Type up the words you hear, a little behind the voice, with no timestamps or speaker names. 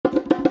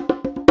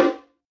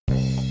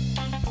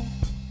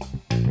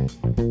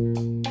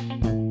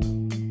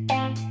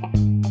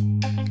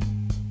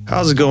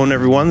How's it going,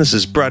 everyone? This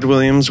is Brad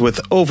Williams with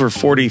Over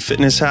 40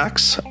 Fitness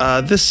Hacks.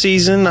 This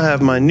season, I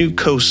have my new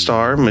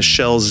co-star,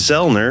 Michelle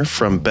Zellner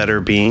from Better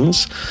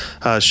Beans.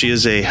 She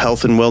is a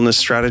health and wellness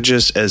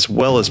strategist as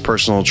well as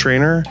personal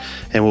trainer,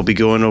 and we'll be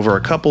going over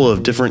a couple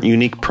of different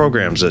unique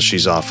programs that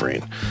she's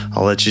offering.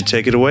 I'll let you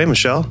take it away,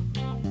 Michelle.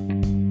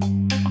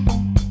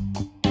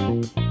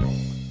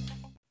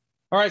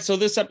 All right, so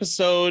this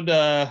episode,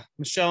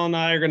 Michelle and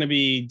I are going to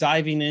be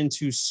diving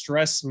into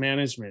stress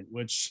management,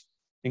 which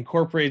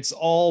incorporates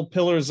all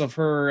pillars of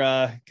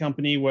her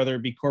company, whether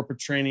it be corporate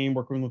training,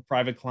 working with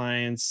private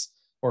clients,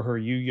 or her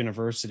U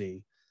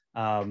University.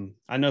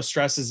 I know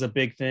stress is a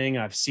big thing.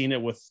 I've seen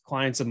it with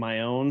clients of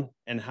my own,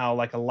 and how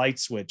like a light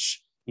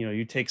switch,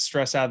 you take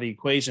stress out of the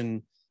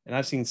equation, and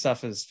I've seen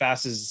stuff as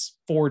fast as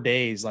 4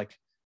 days, like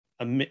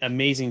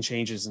amazing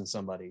changes in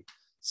somebody.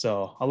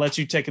 So I'll let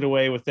you take it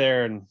away with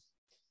there and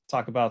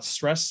talk about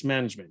stress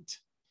management.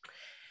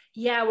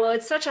 Yeah, well,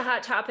 it's such a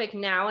hot topic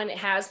now, and it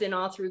has been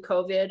all through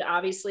COVID.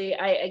 Obviously,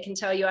 I can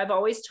tell you, I've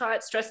always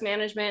taught stress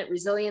management,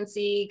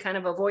 resiliency, kind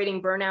of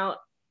avoiding burnout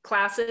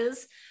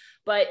classes.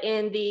 But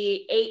in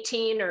the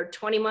 18 or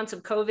 20 months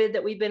of COVID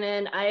that we've been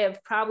in, I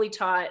have probably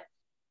taught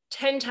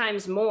 10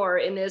 times more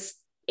in this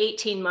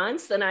 18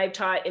 months than I've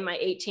taught in my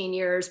 18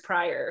 years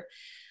prior.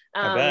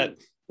 I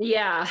bet.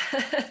 Yeah.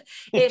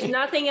 If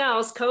nothing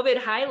else, COVID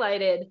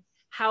highlighted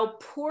how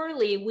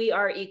poorly we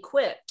are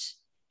equipped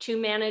to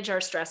manage our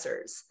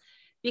stressors,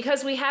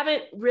 because we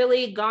haven't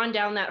really gone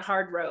down that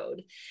hard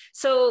road.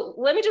 So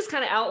let me just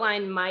kind of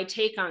outline my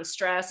take on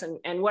stress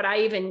and what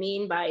I even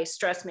mean by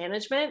stress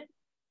management.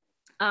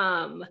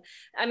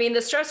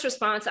 The stress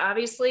response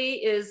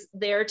obviously is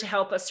there to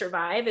help us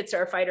survive. It's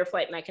our fight or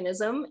flight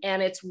mechanism.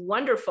 And it's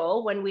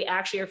wonderful when we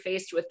actually are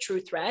faced with true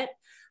threat.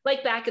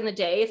 Like back in the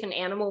day, if an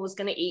animal was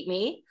going to eat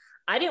me,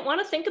 I didn't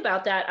want to think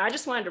about that. I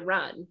just wanted to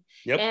run.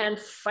 Yep. And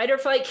fight or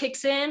flight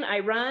kicks in. I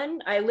run,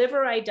 I live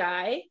or I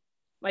die.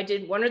 I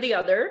did one or the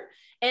other.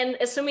 And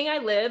assuming I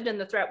lived and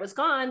the threat was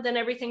gone, then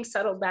everything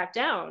settled back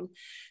down.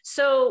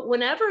 So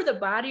whenever the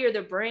body or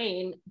the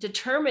brain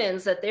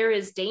determines that there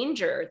is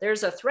danger,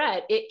 there's a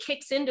threat, it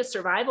kicks into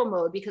survival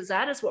mode, because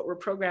that is what we're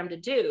programmed to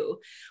do,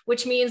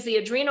 which means the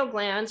adrenal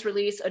glands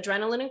release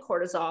adrenaline and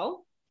cortisol.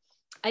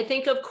 I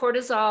think of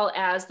cortisol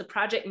as the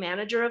project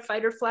manager of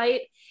fight or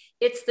flight.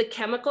 It's the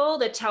chemical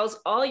that tells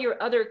all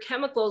your other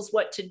chemicals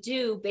what to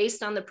do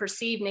based on the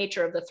perceived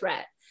nature of the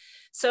threat.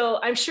 So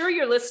I'm sure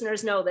your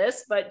listeners know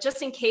this, but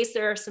just in case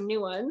there are some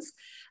new ones,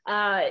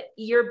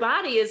 your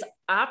body is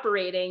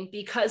operating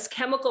because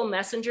chemical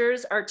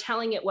messengers are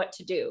telling it what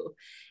to do.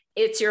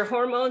 It's your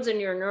hormones and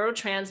your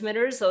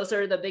neurotransmitters. Those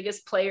are the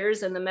biggest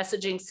players in the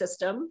messaging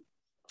system.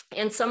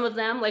 And some of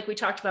them, like we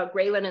talked about,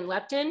 ghrelin and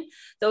leptin,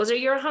 those are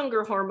your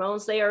hunger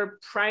hormones. They are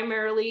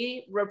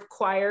primarily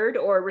required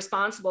or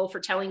responsible for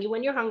telling you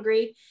when you're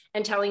hungry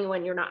and telling you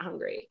when you're not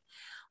hungry.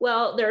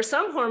 Well, there are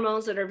some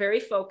hormones that are very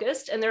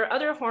focused, and there are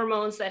other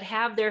hormones that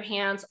have their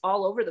hands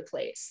all over the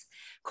place.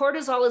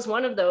 Cortisol is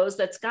one of those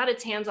that's got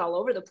its hands all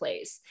over the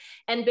place.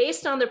 And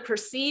based on the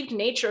perceived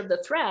nature of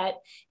the threat,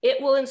 it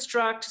will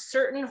instruct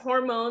certain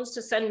hormones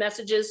to send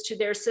messages to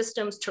their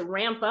systems to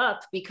ramp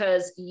up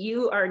because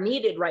you are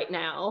needed right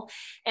now,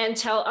 and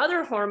tell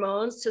other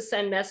hormones to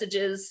send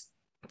messages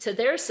to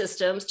their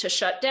systems to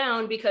shut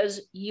down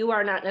because you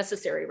are not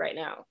necessary right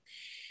now.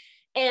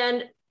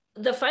 And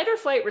the fight or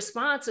flight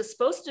response is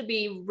supposed to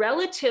be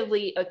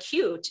relatively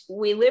acute.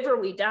 We live or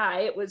we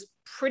die. It was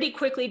pretty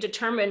quickly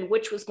determined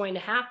which was going to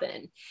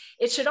happen.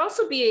 It should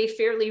also be a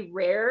fairly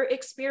rare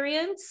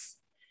experience.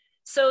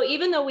 So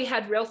even though we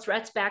had real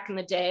threats back in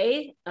the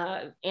day,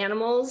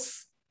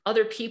 animals,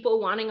 other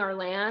people wanting our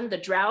land, the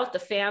drought, the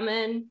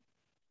famine,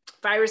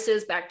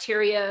 viruses,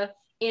 bacteria,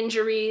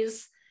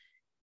 injuries,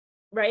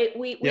 right?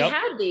 We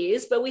had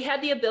these, but we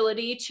had the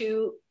ability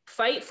to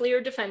fight, flee,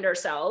 or defend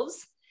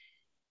ourselves.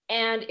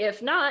 And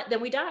if not,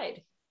 then we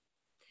died.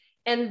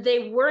 And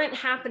they weren't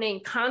happening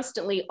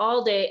constantly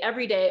all day,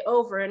 every day,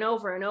 over and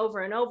over and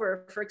over and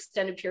over for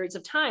extended periods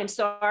of time.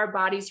 So our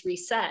bodies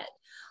reset.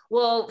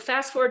 Well,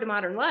 fast forward to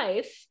modern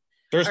life.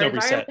 There's no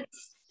reset.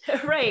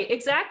 Right,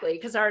 exactly.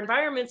 Because our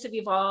environments have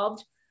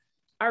evolved.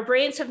 Our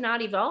brains have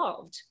not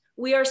evolved.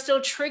 We are still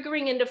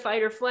triggering into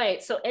fight or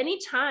flight. So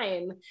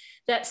anytime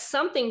that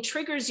something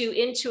triggers you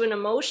into an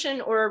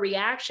emotion or a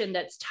reaction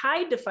that's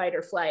tied to fight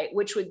or flight,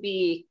 which would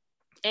be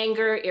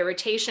anger,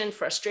 irritation,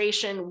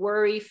 frustration,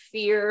 worry,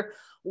 fear,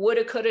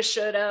 woulda, coulda,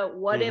 shoulda,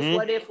 what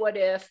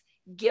if,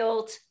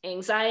 guilt,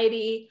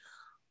 anxiety,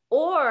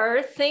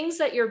 or things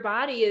that your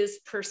body is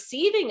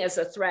perceiving as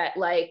a threat,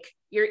 like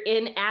you're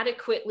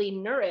inadequately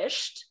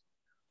nourished.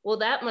 Well,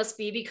 that must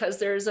be because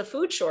there's a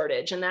food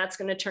shortage, and that's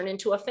going to turn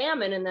into a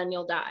famine, and then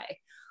you'll die.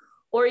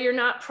 Or you're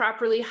not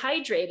properly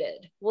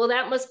hydrated. Well,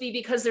 that must be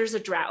because there's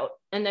a drought,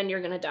 and then you're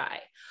going to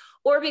die.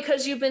 Or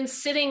because you've been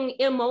sitting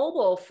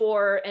immobile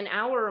for an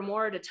hour or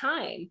more at a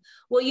time.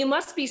 Well, you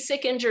must be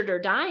sick, injured, or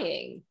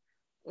dying.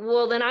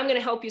 Well, then I'm going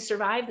to help you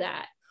survive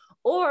that.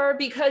 or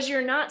because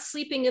you're not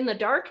sleeping in the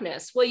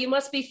darkness. Well, you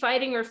must be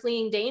fighting or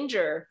fleeing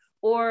danger,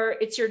 or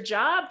it's your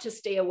job to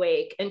stay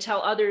awake and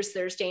tell others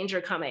there's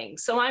danger coming.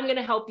 So I'm going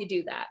to help you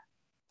do that.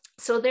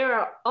 So there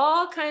are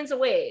all kinds of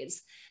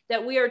ways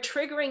that we are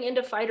triggering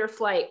into fight or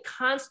flight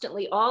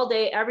constantly, all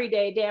day, every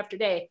day, day after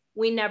day.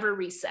 We never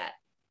reset.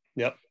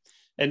 Yep.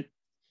 And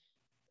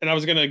I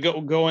was going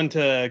to go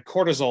into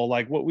cortisol,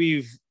 like what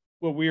we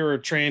were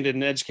trained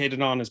and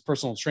educated on as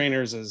personal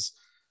trainers is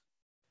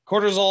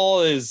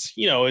cortisol is,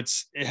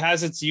 it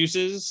has its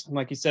uses. And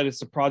like you said,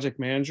 it's a project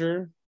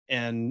manager,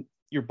 and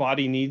your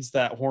body needs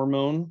that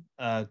hormone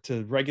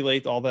to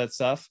regulate all that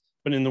stuff.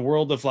 But in the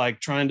world of like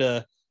trying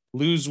to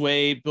lose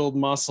weight, build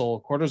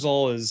muscle,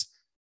 cortisol is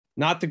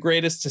not the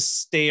greatest to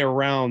stay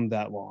around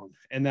that long.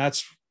 And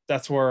that's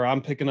where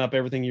I'm picking up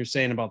everything you're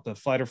saying about the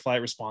fight or flight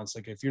response.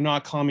 Like if you're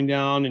not calming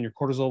down and your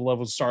cortisol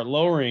levels start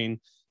lowering,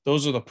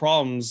 those are the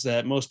problems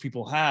that most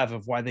people have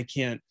of why they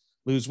can't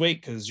lose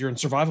weight, because you're in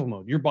survival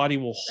mode. Your body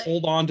will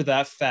hold on to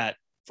that fat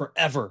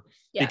forever,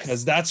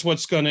 because that's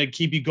what's going to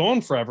keep you going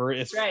forever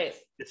if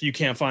you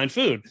can't find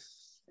food.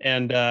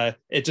 And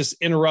it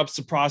just interrupts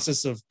the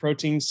process of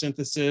protein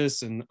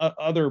synthesis and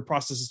other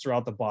processes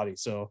throughout the body.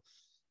 So,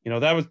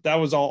 that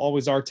was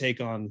always our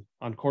take on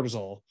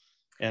cortisol,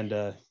 and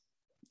the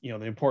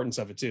importance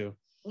of it too.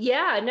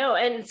 Yeah, no.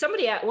 And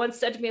somebody once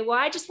said to me, well,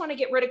 I just want to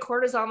get rid of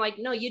cortisol. I'm like,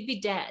 no, you'd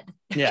be dead.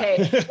 Yeah.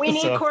 Okay. We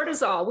need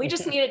cortisol. We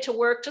just need it to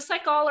work, just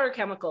like all our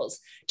chemicals,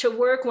 to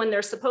work when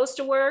they're supposed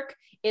to work,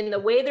 in the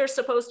way they're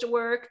supposed to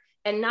work,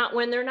 and not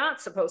when they're not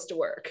supposed to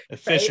work.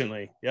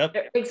 Efficiently. Right?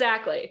 Yep.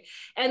 Exactly.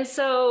 And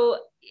so,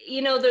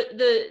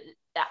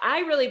 I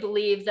really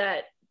believe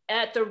that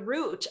at the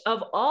root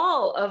of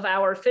all of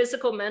our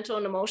physical, mental,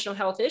 and emotional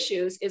health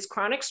issues is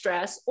chronic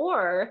stress,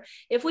 or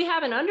if we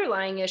have an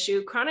underlying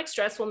issue, chronic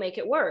stress will make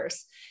it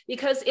worse.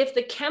 Because if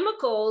the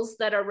chemicals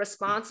that are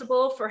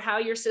responsible for how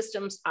your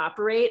systems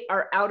operate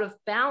are out of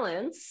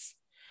balance,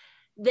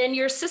 then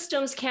your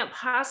systems can't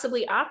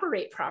possibly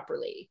operate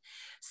properly.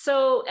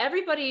 So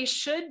everybody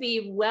should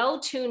be well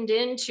tuned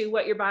into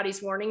what your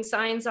body's warning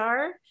signs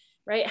are.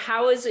 Right?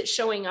 How is it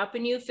showing up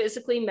in you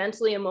physically,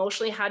 mentally,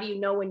 emotionally? How do you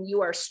know when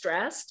you are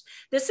stressed?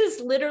 This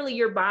is literally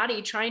your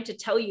body trying to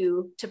tell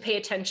you to pay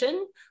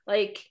attention.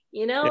 Like,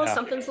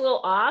 something's a little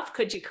off.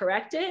 Could you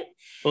correct it?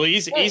 Well,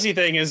 easy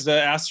thing is to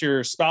ask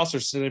your spouse or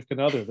significant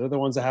other. They're the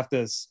ones that have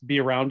to be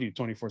around you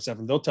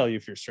 24/7. They'll tell you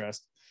if you're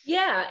stressed.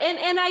 Yeah.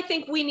 And I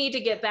think we need to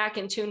get back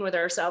in tune with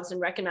ourselves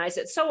and recognize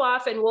it. So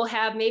often we'll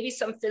have maybe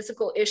some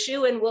physical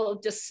issue and we'll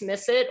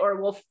dismiss it,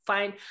 or we'll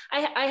find,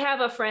 I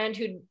have a friend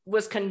who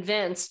was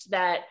convinced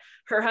that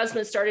her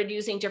husband started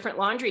using different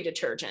laundry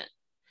detergent.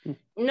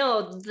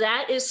 No,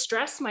 that is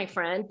stress, my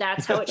friend.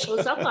 That's how it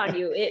shows up on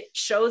you. It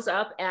shows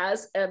up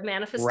as a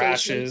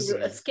manifestation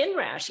through a skin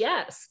rash.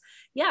 Yes.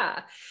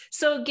 Yeah.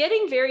 So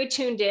getting very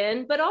tuned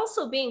in, but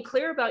also being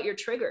clear about your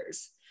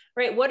triggers.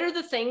 Right? What are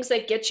the things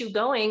that get you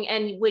going?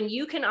 And when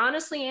you can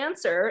honestly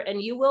answer,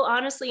 and you will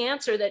honestly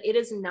answer that it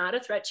is not a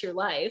threat to your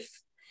life,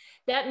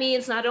 that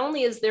means not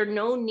only is there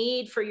no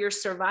need for your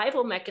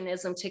survival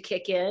mechanism to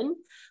kick in,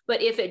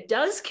 but if it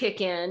does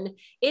kick in,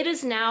 it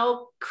is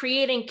now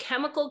creating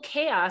chemical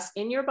chaos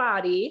in your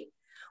body,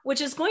 which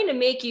is going to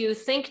make you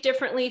think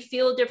differently,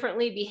 feel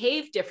differently,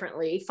 behave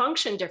differently,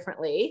 function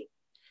differently,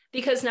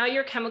 because now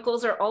your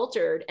chemicals are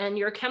altered and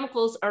your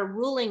chemicals are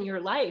ruling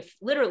your life,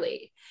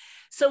 literally.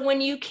 So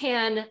when you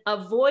can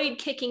avoid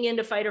kicking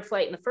into fight or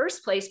flight in the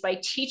first place by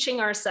teaching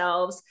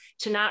ourselves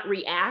to not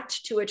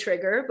react to a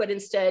trigger, but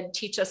instead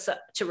teach us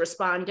to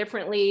respond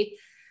differently,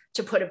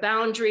 to put a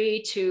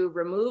boundary, to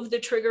remove the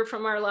trigger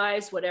from our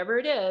lives, whatever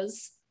it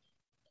is,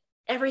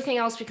 everything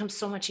else becomes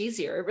so much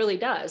easier. It really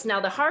does.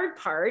 Now, the hard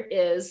part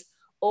is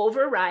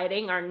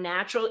overriding our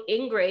natural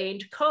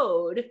ingrained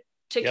code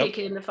to kick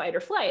into fight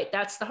or flight.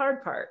 That's the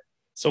hard part.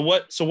 So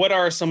what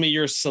are some of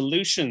your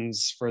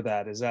solutions for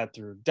that? Is that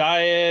through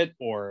diet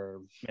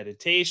or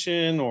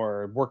meditation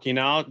or working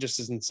out just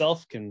as in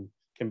itself can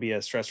be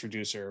a stress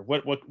reducer?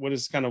 What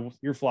is kind of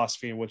your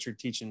philosophy and what you're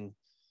teaching?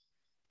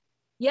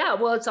 Yeah,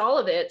 well, it's all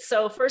of it.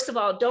 So first of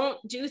all, don't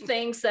do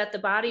things that the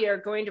body are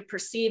going to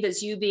perceive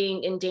as you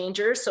being in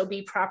danger. So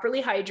be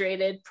properly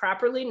hydrated,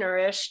 properly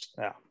nourished,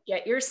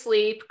 get your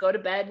sleep, go to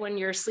bed when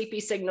your sleepy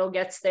signal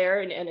gets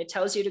there and it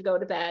tells you to go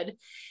to bed.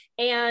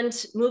 And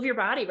move your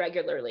body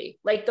regularly.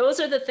 Like those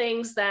are the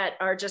things that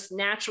are just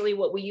naturally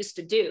what we used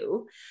to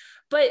do.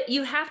 But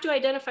you have to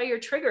identify your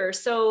trigger.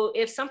 So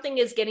if something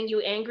is getting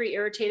you angry,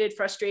 irritated,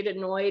 frustrated,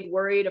 annoyed,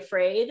 worried,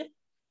 afraid,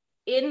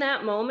 in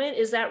that moment,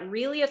 is that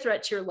really a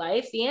threat to your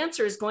life? The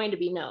answer is going to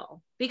be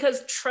no.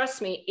 Because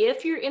trust me,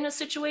 if you're in a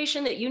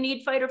situation that you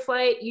need fight or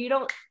flight,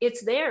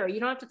 it's there. You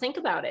don't have to think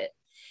about it.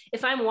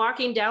 If I'm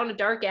walking down a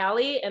dark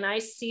alley and I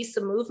see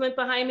some movement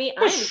behind me,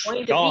 I'm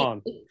going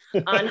to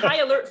be on high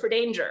alert for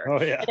danger.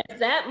 Oh, yeah.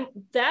 And if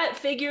that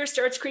figure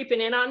starts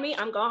creeping in on me,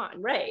 I'm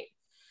gone, right?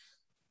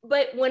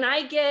 But when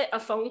I get a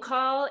phone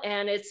call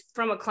and it's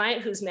from a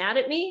client who's mad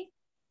at me,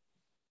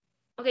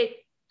 okay,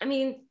 I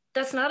mean,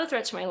 that's not a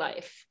threat to my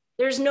life.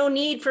 There's no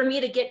need for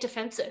me to get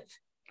defensive.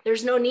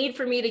 There's no need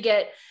for me to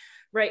get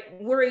right,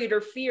 worried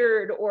or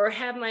feared, or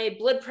have my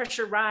blood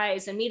pressure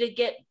rise and me to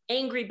get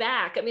angry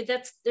back. I mean,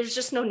 there's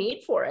just no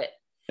need for it.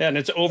 Yeah, and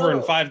it's over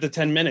in 5 to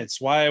 10 minutes.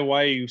 Why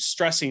are you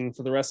stressing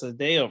for the rest of the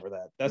day over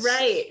that? That's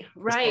right.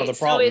 Part of the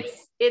problem. So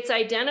it's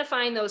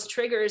identifying those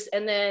triggers,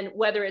 and then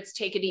whether it's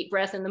take a deep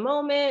breath in the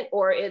moment,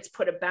 or it's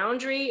put a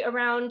boundary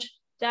around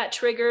that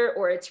trigger,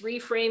 or it's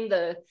reframe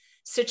the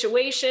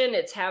situation,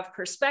 it's have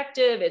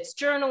perspective, it's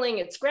journaling,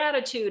 it's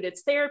gratitude,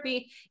 it's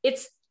therapy,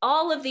 it's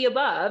all of the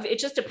above. It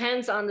just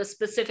depends on the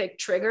specific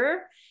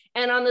trigger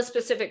and on the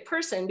specific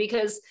person,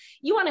 because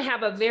you want to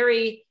have a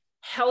very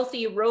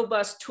healthy,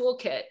 robust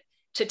toolkit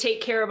to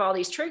take care of all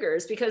these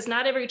triggers, because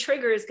not every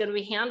trigger is going to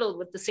be handled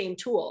with the same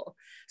tool.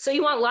 So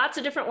you want lots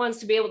of different ones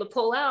to be able to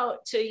pull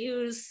out to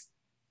use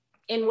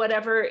in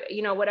whatever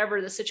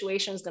the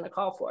situation is going to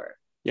call for.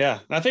 Yeah.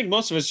 I think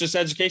most of it's just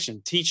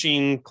education,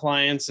 teaching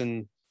clients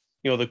and,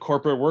 the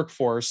corporate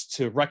workforce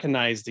to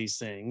recognize these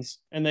things,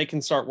 and they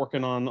can start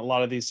working on a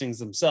lot of these things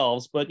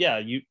themselves. But yeah,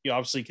 you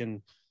obviously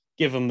can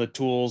give them the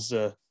tools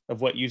of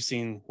what you've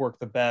seen work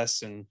the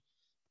best. And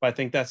I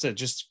think that's it.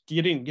 Just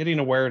getting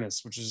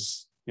awareness, which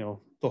is,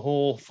 the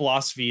whole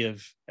philosophy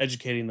of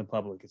educating the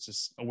public. It's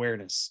just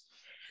awareness.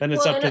 Then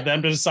it's up to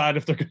them to decide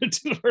if they're going to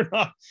do it or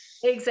not.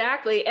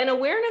 Exactly. And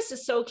awareness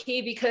is so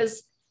key,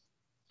 because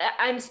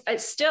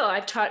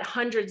I've taught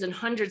hundreds and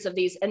hundreds of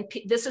these, and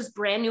this is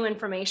brand new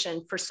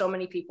information for so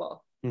many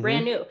people. Mm-hmm.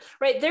 Brand new,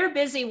 right? They're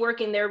busy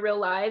working their real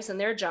lives and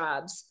their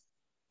jobs.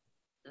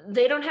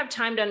 They don't have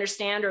time to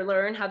understand or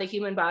learn how the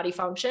human body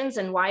functions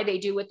and why they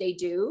do what they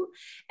do.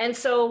 And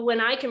so when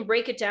I can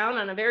break it down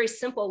on a very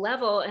simple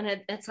level, and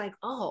it's like,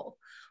 oh,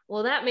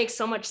 well, that makes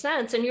so much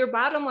sense. And your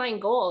bottom line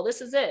goal,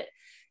 this is it.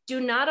 Do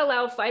not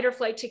allow fight or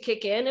flight to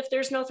kick in if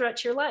there's no threat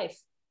to your life.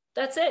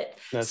 That's it.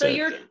 So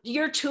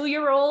your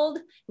 2-year-old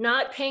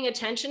not paying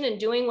attention and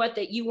doing what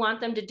that you want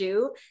them to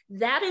do,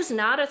 that is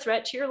not a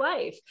threat to your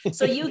life.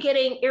 So you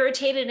getting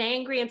irritated,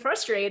 angry, and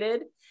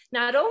frustrated,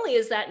 not only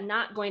is that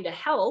not going to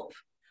help,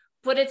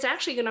 but it's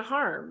actually going to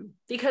harm,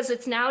 because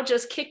it's now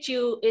just kicked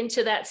you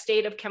into that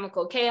state of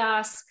chemical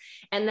chaos.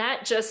 And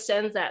that just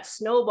sends that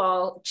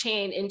snowball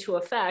chain into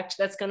effect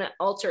that's going to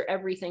alter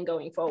everything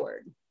going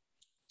forward.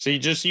 So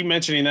you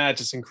mentioning that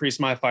just increased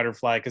my fight or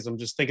flight, because I'm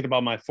just thinking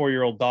about my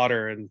 4-year-old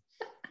daughter and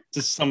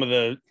just some of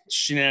the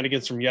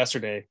shenanigans from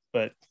yesterday.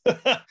 But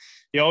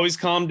you always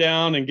calm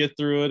down and get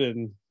through it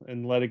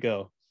and let it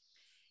go.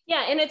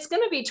 Yeah. And it's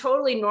going to be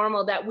totally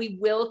normal that we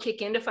will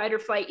kick into fight or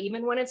flight,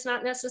 even when it's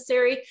not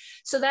necessary.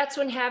 So that's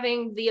when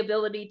having the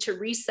ability to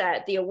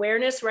reset the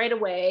awareness right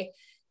away,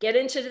 get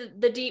into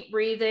the deep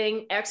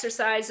breathing.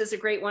 Exercise is a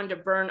great one to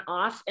burn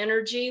off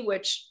energy,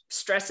 which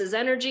stresses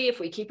energy if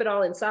we keep it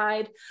all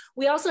inside.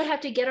 We also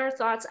have to get our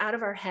thoughts out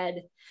of our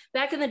head.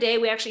 Back in the day,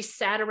 we actually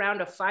sat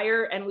around a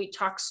fire and we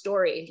talked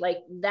story. Like,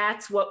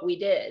 that's what we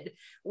did.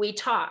 We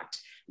talked.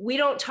 We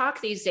don't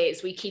talk these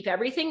days. We keep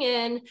everything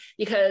in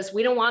because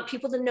we don't want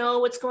people to know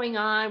what's going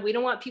on. We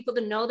don't want people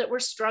to know that we're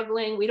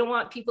struggling. We don't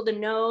want people to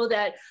know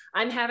that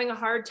I'm having a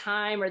hard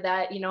time, or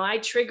that, I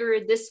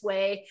triggered this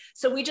way.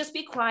 So we just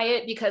be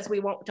quiet because we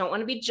don't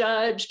want to be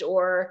judged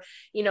or,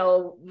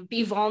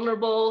 be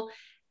vulnerable.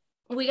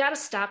 We got to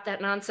stop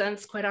that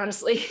nonsense, quite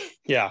honestly.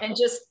 Yeah. And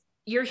just,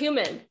 you're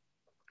human.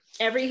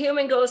 Every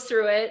human goes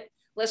through it.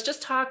 Let's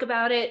just talk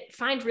about it,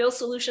 find real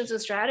solutions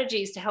and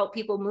strategies to help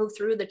people move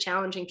through the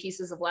challenging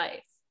pieces of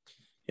life.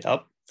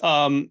 Yep.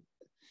 And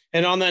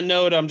on that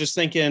note, I'm just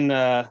thinking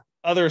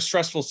other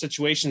stressful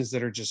situations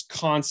that are just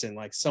constant,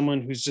 like someone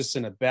who's just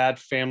in a bad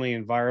family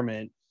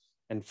environment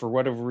and for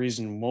whatever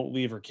reason won't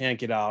leave or can't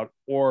get out.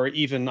 Or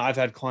even I've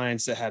had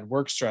clients that had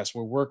work stress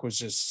where work was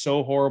just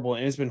so horrible,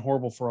 and it's been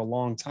horrible for a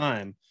long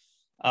time.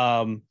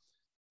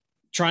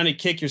 Trying to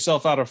kick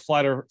yourself out of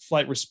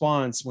flight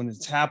response when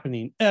it's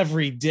happening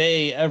every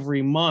day,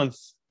 every month.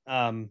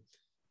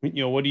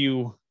 What do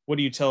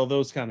you tell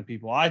those kind of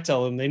people? I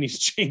tell them they need to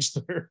change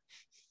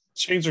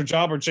their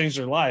job or change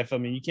their life. I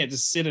mean, you can't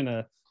just sit in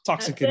a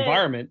toxic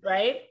environment,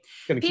 right?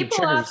 People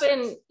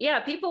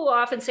will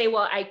often say,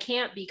 well, I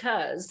can't,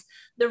 because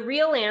the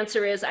real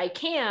answer is I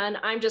can,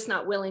 I'm just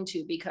not willing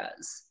to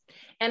because.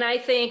 And I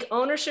think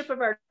ownership of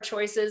our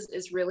choices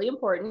is really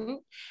important.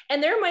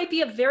 And there might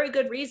be a very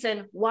good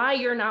reason why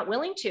you're not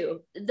willing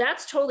to.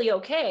 That's totally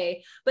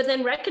okay. But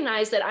then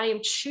recognize that I am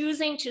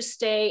choosing to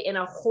stay in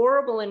a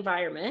horrible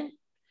environment.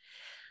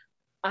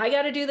 I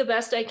got to do the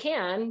best I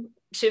can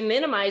to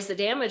minimize the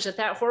damage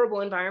that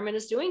horrible environment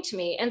is doing to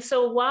me. And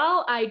so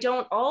while I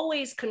don't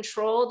always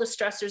control the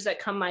stressors that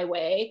come my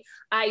way,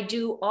 I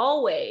do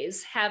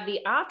always have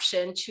the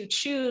option to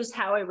choose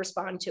how I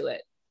respond to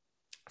it.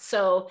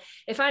 So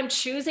if I'm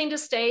choosing to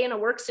stay in a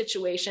work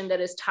situation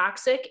that is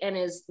toxic and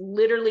is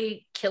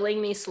literally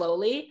killing me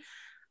slowly,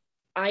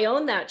 I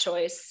own that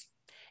choice.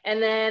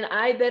 And then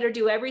I better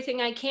do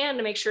everything I can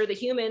to make sure the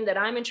human that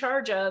I'm in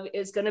charge of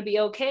is going to be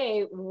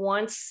okay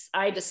once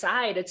I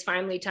decide it's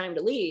finally time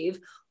to leave,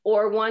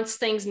 or once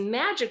things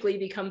magically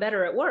become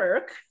better at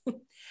work.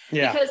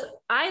 Yeah. Because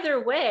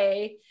either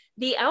way,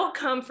 the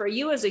outcome for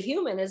you as a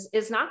human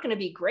is not going to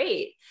be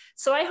great.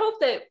 So I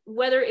hope that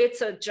whether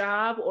it's a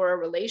job or a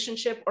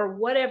relationship or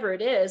whatever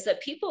it is,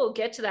 that people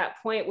get to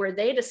that point where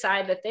they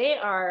decide that they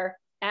are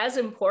as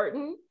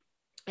important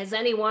as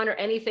anyone or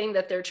anything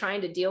that they're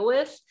trying to deal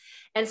with.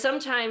 And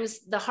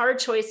sometimes the hard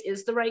choice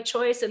is the right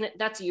choice. And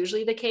that's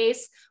usually the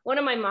case. One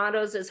of my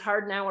mottos is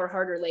hard now or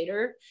harder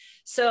later.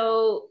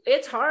 So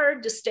it's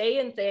hard to stay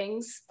in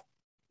things.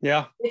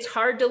 Yeah. It's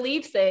hard to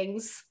leave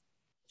things.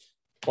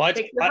 Well,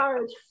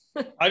 hard.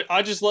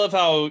 I just love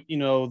how,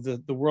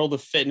 the world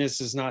of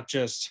fitness is not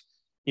just,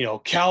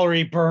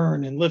 calorie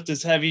burn and lift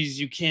as heavy as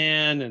you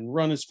can and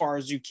run as far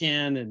as you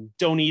can and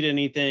don't eat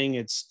anything.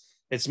 It's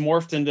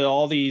morphed into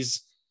all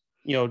these,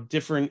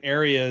 different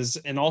areas,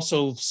 and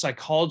also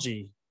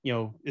psychology,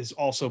 is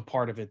also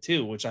part of it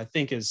too, which I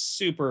think is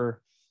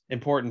super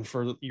important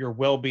for your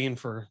well-being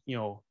for,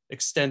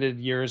 extended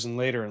years and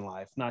later in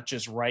life, not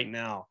just right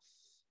now.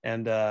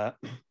 And,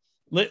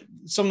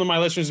 some of my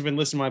listeners have been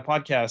listening to my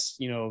podcast.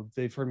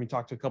 They've heard me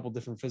talk to a couple of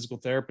different physical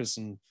therapists,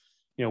 and,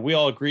 we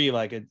all agree,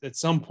 like at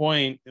some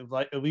point,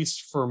 like at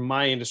least for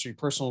my industry,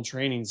 personal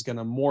training is going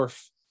to morph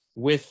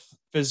with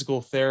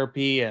physical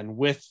therapy and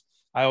with,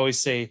 I always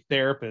say,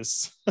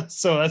 therapists.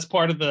 So that's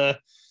part of the,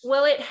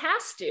 well, it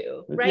has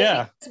to, right?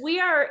 Yeah. Because we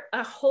are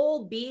a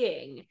whole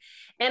being.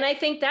 And I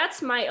think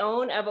that's my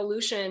own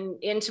evolution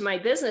into my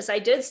business. I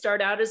did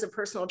start out as a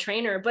personal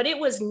trainer, but it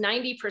was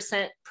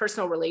 90%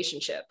 personal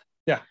relationship.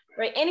 Yeah.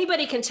 Right.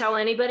 Anybody can tell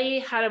anybody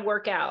how to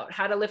work out,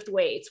 how to lift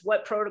weights,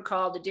 what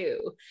protocol to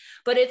do.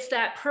 But it's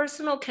that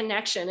personal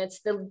connection.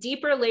 It's the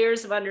deeper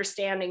layers of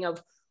understanding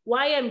of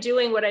why I'm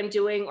doing what I'm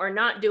doing or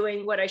not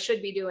doing what I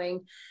should be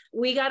doing.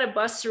 We got to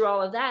bust through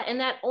all of that. And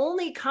that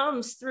only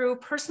comes through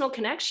personal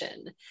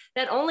connection.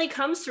 That only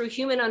comes through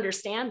human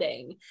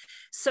understanding.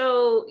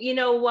 So,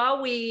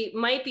 while we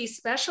might be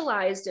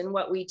specialized in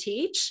what we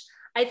teach,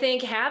 I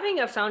think having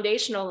a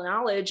foundational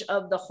knowledge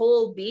of the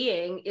whole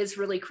being is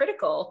really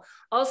critical.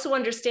 Also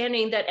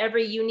understanding that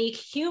every unique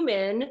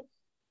human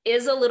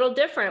is a little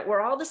different.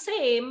 We're all the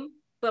same,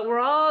 but we're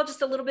all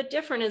just a little bit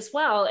different as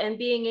well. And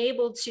being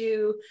able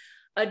to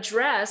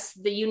address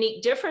the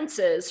unique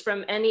differences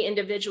from any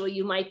individual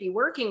you might be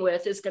working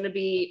with is going to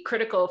be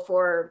critical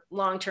for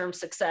long-term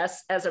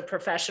success as a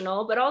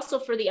professional, but also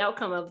for the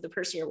outcome of the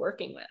person you're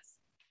working with.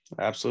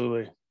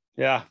 Absolutely.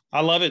 Yeah,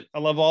 I love it. I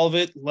love all of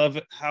it. Love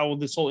how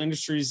this whole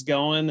industry is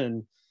going.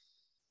 And,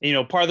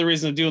 part of the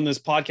reason of doing this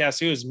podcast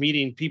too is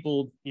meeting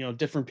people,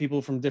 different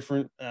people from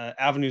different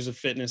avenues of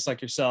fitness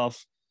like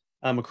yourself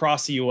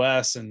across the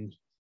US. And,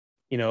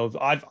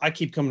 I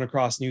keep coming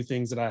across new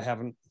things that I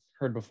haven't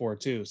heard before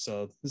too.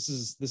 So this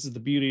is the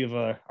beauty of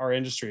our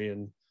industry.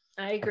 And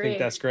I agree. I think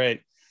that's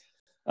great.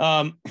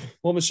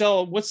 Well,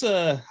 Michelle, what's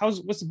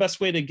the best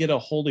way to get a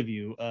hold of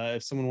you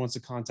if someone wants to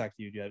contact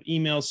you? Do you have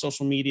email,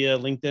 social media,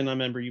 LinkedIn? I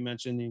remember you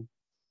mentioning.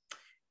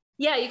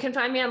 Yeah, you can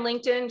find me on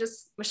LinkedIn,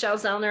 just Michelle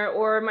Zellner,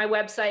 or my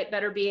website,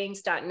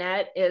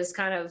 betterbeings.net, is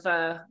kind of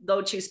a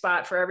go-to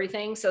spot for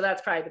everything. So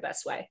that's probably the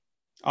best way.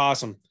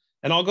 Awesome.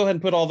 And I'll go ahead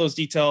and put all those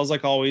details,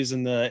 like always,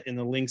 in the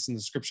links in the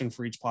description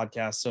for each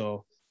podcast.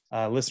 So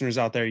listeners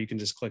out there, you can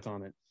just click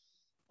on it.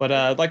 But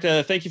I'd like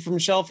to thank you,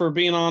 Michelle, for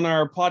being on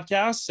our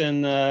podcast,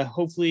 and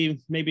hopefully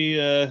maybe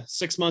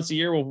 6 months, a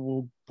year,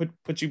 we'll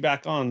put you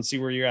back on and see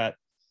where you're at.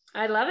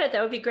 I love it.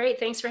 That would be great.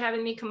 Thanks for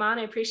having me come on.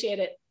 I appreciate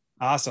it.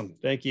 Awesome.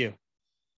 Thank you.